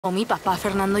Me, Papa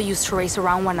Fernando used to race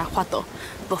around Guanajuato.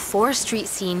 Before street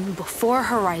scene, before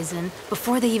Horizon,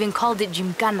 before they even called it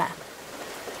Gymkhana.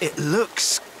 It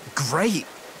looks great.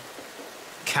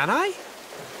 Can I?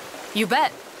 You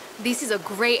bet. This is a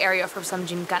great area for some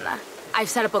Gymkhana. I've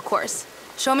set up a course.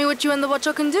 Show me what you and the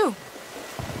bocho can do.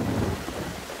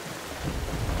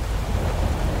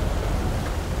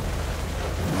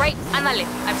 Right, ándale.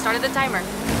 I've started the timer.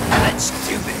 Let's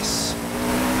do this.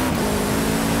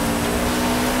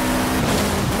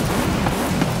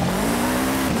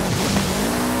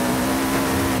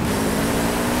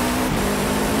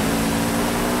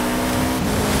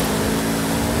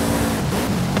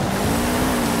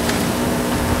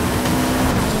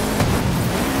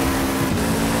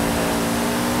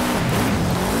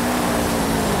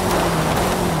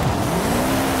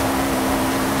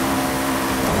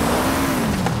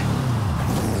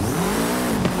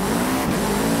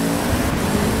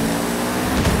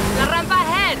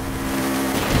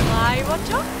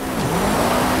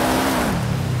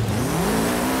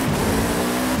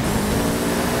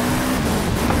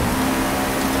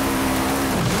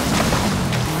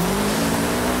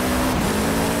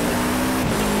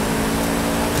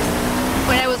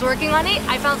 Working on it,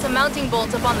 I found some mounting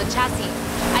bolts up on the chassis.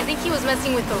 I think he was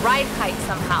messing with the ride height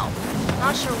somehow.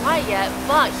 Not sure why yet,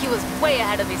 but he was way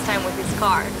ahead of his time with his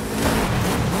car.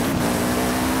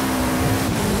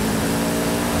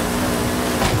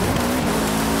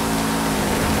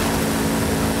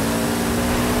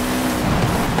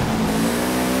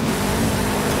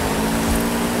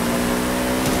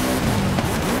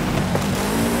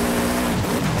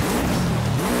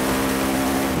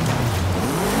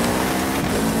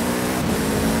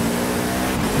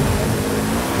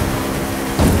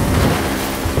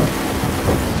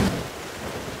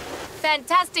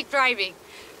 Fantastic driving.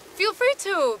 Feel free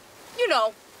to,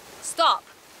 stop.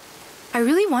 I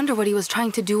really wonder what he was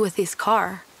trying to do with his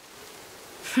car.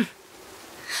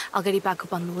 I'll get it back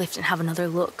up on the lift and have another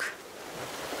look.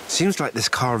 Seems like this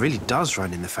car really does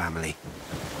run in the family.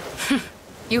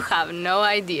 You have no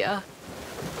idea.